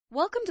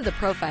Welcome to the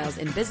Profiles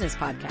in Business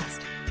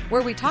podcast,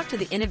 where we talk to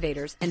the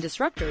innovators and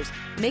disruptors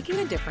making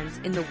a difference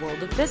in the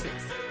world of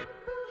business.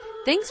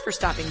 Thanks for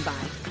stopping by,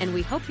 and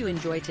we hope you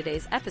enjoy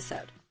today's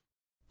episode.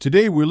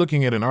 Today we're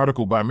looking at an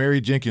article by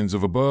Mary Jenkins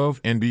of Above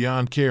and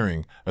Beyond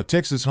Caring, a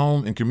Texas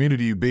home and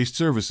community-based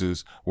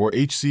services, or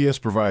HCS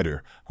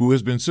provider, who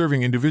has been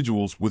serving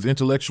individuals with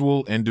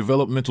intellectual and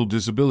developmental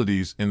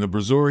disabilities in the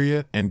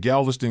Brazoria and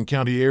Galveston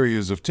County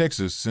areas of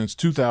Texas since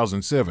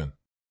 2007.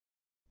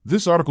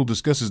 This article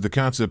discusses the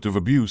concept of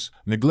abuse,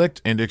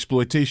 neglect, and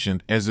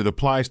exploitation as it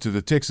applies to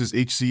the Texas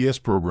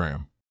HCS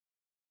program.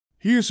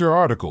 Here's her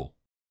article.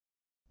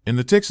 In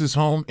the Texas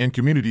Home and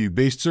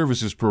Community-Based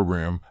Services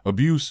Program,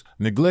 abuse,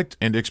 neglect,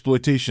 and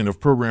exploitation of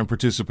program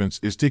participants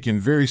is taken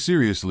very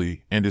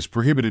seriously and is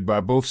prohibited by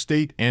both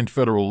state and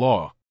federal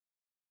law.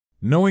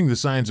 Knowing the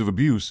signs of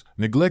abuse,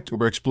 neglect,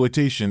 or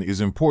exploitation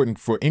is important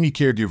for any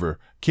caregiver,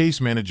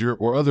 case manager,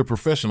 or other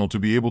professional to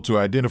be able to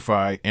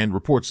identify and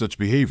report such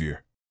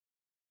behavior.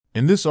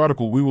 In this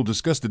article, we will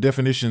discuss the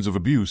definitions of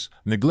abuse,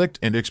 neglect,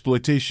 and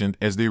exploitation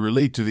as they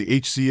relate to the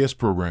HCS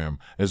program,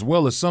 as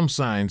well as some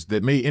signs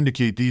that may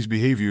indicate these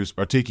behaviors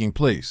are taking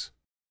place.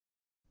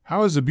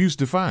 How is abuse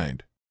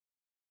defined?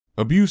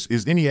 Abuse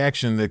is any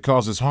action that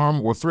causes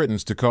harm or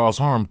threatens to cause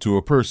harm to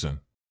a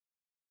person.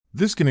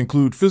 This can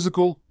include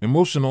physical,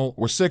 emotional,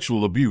 or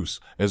sexual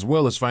abuse, as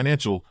well as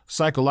financial,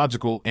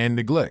 psychological, and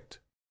neglect.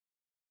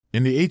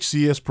 In the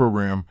HCS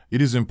program,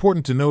 it is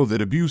important to know that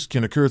abuse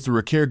can occur through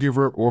a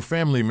caregiver or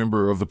family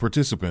member of the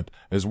participant,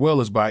 as well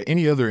as by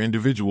any other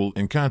individual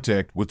in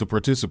contact with the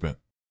participant.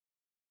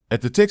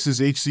 At the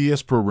Texas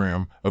HCS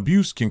program,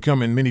 abuse can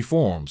come in many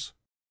forms.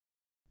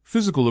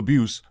 Physical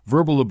abuse,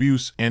 verbal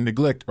abuse, and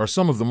neglect are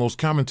some of the most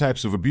common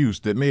types of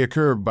abuse that may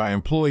occur by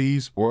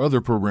employees or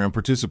other program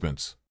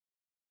participants.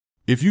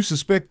 If you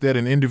suspect that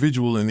an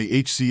individual in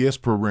the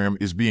HCS program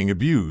is being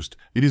abused,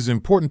 it is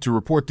important to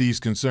report these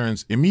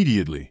concerns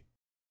immediately.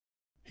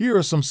 Here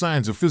are some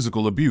signs of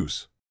physical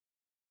abuse.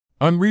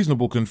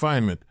 Unreasonable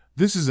confinement.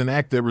 This is an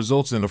act that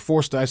results in a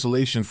forced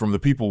isolation from the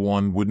people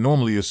one would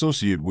normally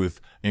associate with,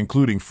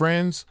 including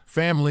friends,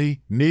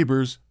 family,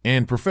 neighbors,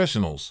 and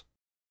professionals.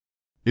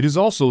 It is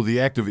also the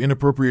act of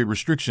inappropriate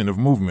restriction of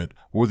movement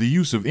or the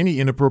use of any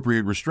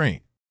inappropriate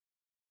restraint.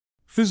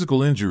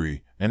 Physical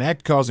injury, an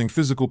act causing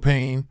physical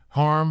pain,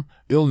 harm,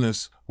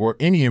 illness, or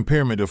any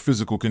impairment of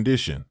physical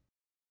condition.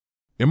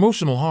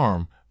 Emotional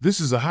harm, this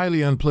is a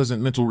highly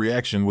unpleasant mental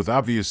reaction with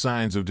obvious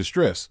signs of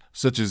distress,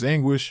 such as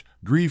anguish,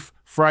 grief,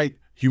 fright,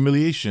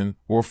 humiliation,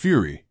 or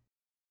fury.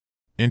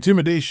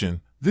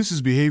 Intimidation, this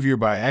is behavior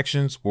by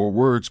actions or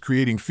words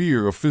creating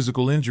fear of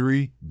physical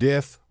injury,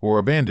 death, or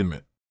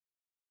abandonment.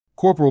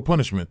 Corporal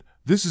punishment,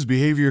 this is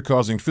behavior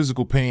causing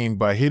physical pain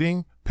by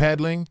hitting,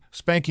 paddling,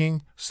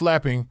 spanking,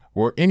 slapping,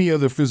 or any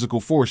other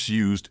physical force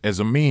used as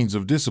a means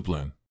of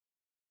discipline.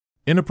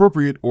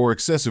 Inappropriate or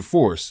excessive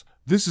force,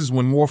 this is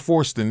when more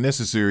force than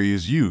necessary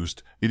is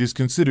used. It is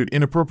considered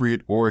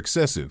inappropriate or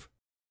excessive.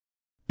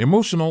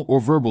 Emotional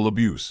or verbal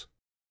abuse.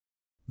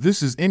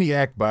 This is any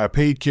act by a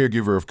paid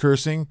caregiver of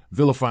cursing,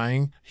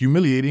 vilifying,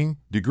 humiliating,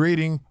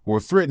 degrading, or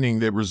threatening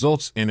that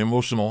results in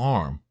emotional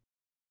harm.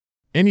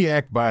 Any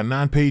act by a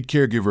non-paid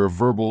caregiver of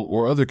verbal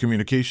or other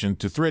communication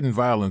to threaten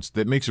violence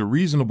that makes a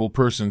reasonable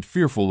person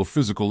fearful of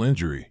physical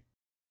injury.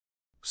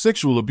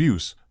 Sexual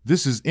abuse,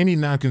 this is any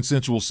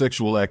non-consensual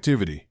sexual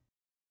activity.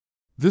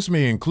 This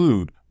may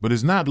include, but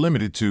is not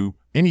limited to,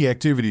 any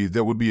activity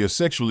that would be a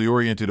sexually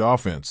oriented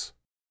offense.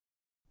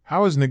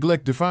 How is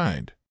neglect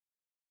defined?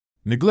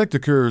 Neglect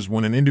occurs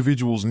when an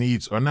individual's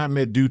needs are not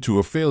met due to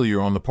a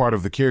failure on the part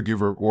of the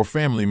caregiver or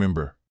family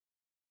member.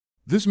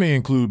 This may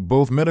include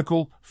both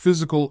medical,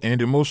 physical,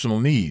 and emotional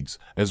needs,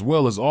 as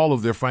well as all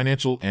of their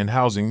financial and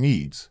housing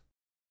needs.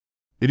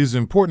 It is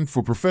important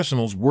for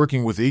professionals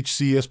working with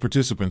HCS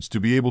participants to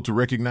be able to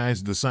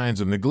recognize the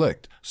signs of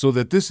neglect so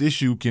that this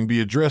issue can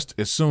be addressed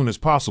as soon as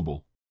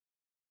possible.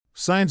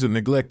 Signs of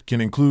neglect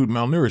can include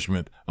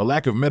malnourishment, a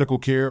lack of medical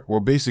care, or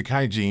basic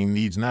hygiene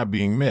needs not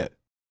being met.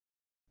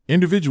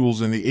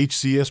 Individuals in the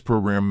HCS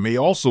program may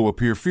also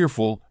appear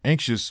fearful,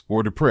 anxious,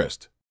 or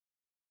depressed.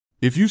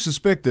 If you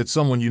suspect that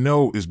someone you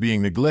know is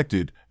being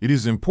neglected, it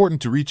is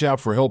important to reach out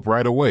for help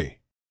right away.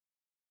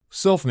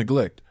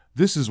 Self-neglect.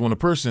 This is when a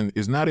person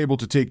is not able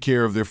to take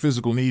care of their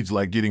physical needs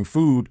like getting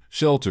food,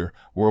 shelter,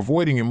 or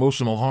avoiding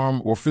emotional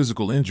harm or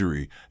physical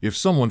injury. If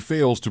someone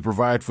fails to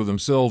provide for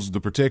themselves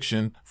the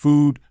protection,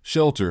 food,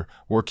 shelter,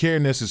 or care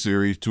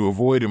necessary to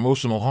avoid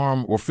emotional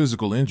harm or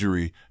physical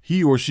injury,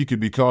 he or she could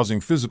be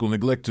causing physical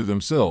neglect to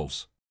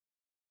themselves.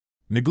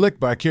 Neglect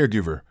by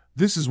caregiver.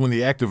 This is when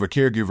the act of a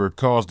caregiver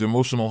caused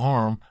emotional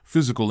harm,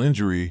 physical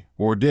injury,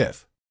 or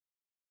death.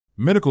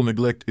 Medical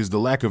neglect is the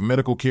lack of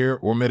medical care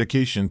or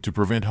medication to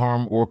prevent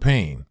harm or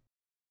pain.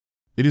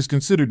 It is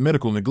considered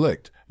medical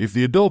neglect if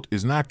the adult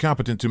is not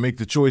competent to make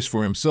the choice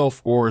for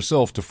himself or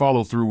herself to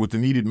follow through with the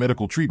needed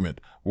medical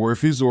treatment, or if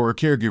his or her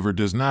caregiver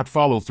does not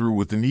follow through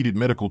with the needed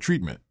medical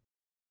treatment.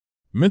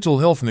 Mental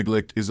health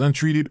neglect is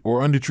untreated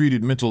or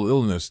undertreated mental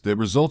illness that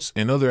results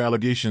in other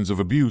allegations of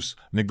abuse,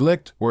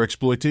 neglect, or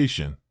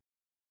exploitation.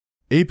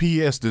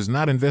 APS does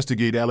not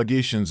investigate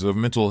allegations of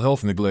mental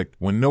health neglect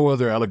when no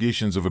other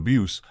allegations of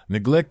abuse,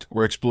 neglect,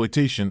 or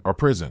exploitation are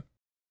present.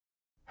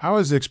 How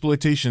is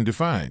exploitation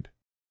defined?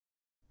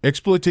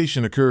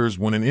 Exploitation occurs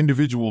when an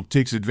individual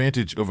takes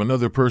advantage of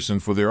another person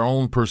for their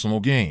own personal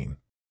gain.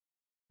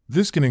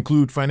 This can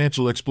include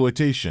financial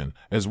exploitation,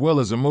 as well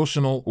as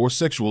emotional or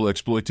sexual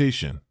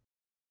exploitation.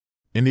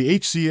 In the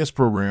HCS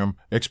program,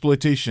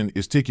 exploitation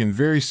is taken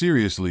very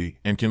seriously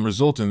and can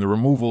result in the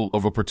removal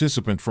of a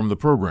participant from the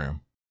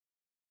program.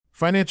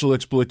 Financial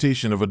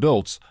exploitation of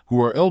adults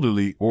who are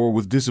elderly or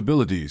with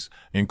disabilities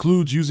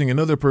includes using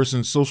another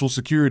person's social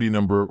security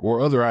number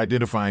or other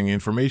identifying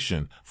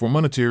information for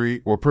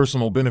monetary or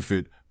personal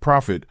benefit,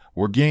 profit,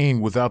 or gain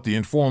without the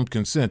informed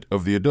consent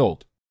of the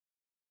adult.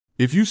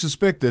 If you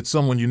suspect that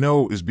someone you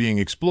know is being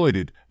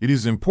exploited, it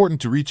is important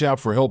to reach out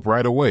for help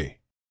right away.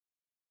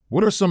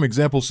 What are some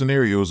example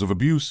scenarios of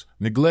abuse,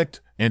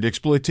 neglect, and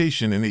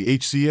exploitation in the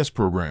HCS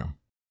program?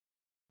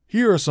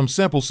 Here are some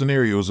sample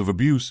scenarios of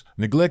abuse,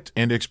 neglect,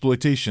 and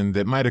exploitation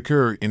that might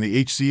occur in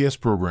the HCS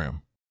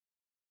program.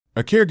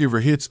 A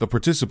caregiver hits a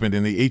participant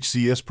in the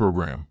HCS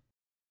program.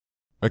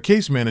 A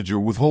case manager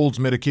withholds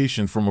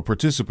medication from a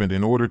participant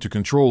in order to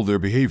control their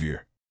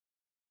behavior.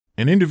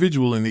 An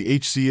individual in the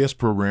HCS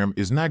program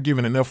is not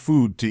given enough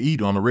food to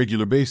eat on a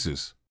regular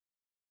basis.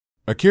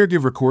 A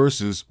caregiver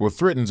coerces or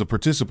threatens a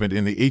participant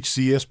in the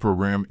HCS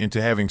program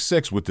into having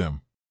sex with them.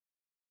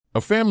 A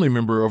family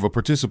member of a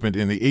participant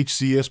in the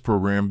HCS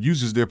program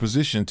uses their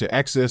position to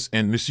access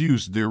and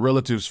misuse their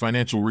relative's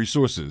financial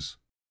resources.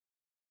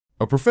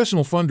 A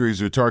professional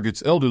fundraiser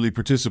targets elderly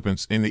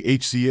participants in the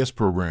HCS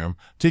program,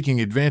 taking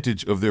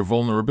advantage of their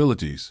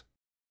vulnerabilities.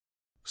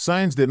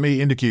 Signs that may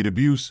indicate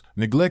abuse,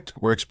 neglect,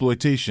 or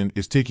exploitation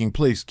is taking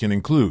place can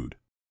include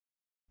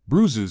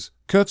bruises,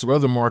 cuts, or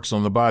other marks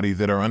on the body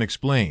that are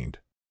unexplained.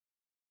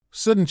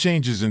 Sudden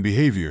changes in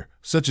behavior,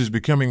 such as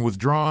becoming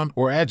withdrawn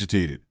or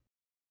agitated.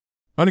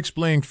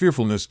 Unexplained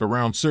fearfulness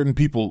around certain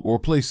people or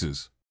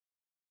places.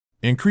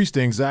 Increased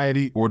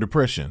anxiety or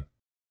depression.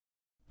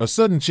 A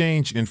sudden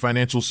change in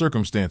financial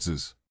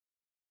circumstances.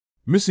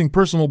 Missing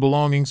personal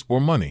belongings or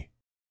money.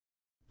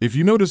 If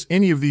you notice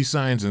any of these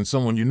signs in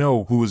someone you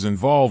know who is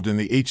involved in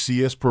the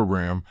HCS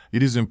program,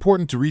 it is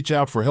important to reach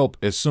out for help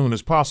as soon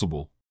as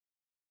possible.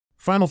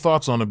 Final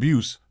thoughts on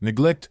abuse,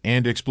 neglect,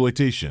 and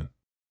exploitation.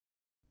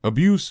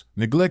 Abuse,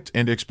 neglect,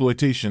 and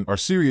exploitation are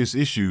serious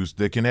issues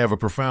that can have a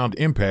profound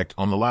impact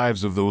on the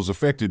lives of those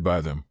affected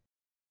by them.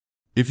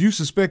 If you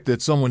suspect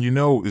that someone you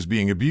know is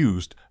being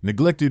abused,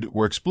 neglected,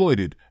 or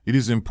exploited, it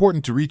is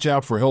important to reach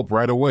out for help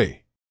right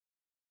away.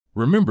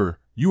 Remember,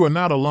 you are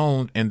not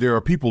alone and there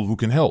are people who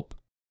can help.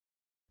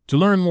 To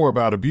learn more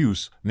about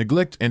abuse,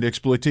 neglect, and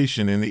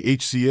exploitation in the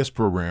HCS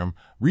program,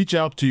 reach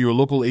out to your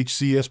local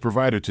HCS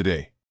provider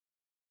today.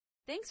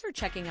 Thanks for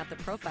checking out the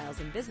Profiles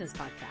in Business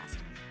podcast.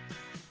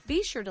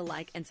 Be sure to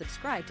like and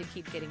subscribe to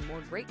keep getting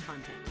more great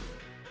content.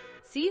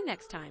 See you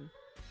next time.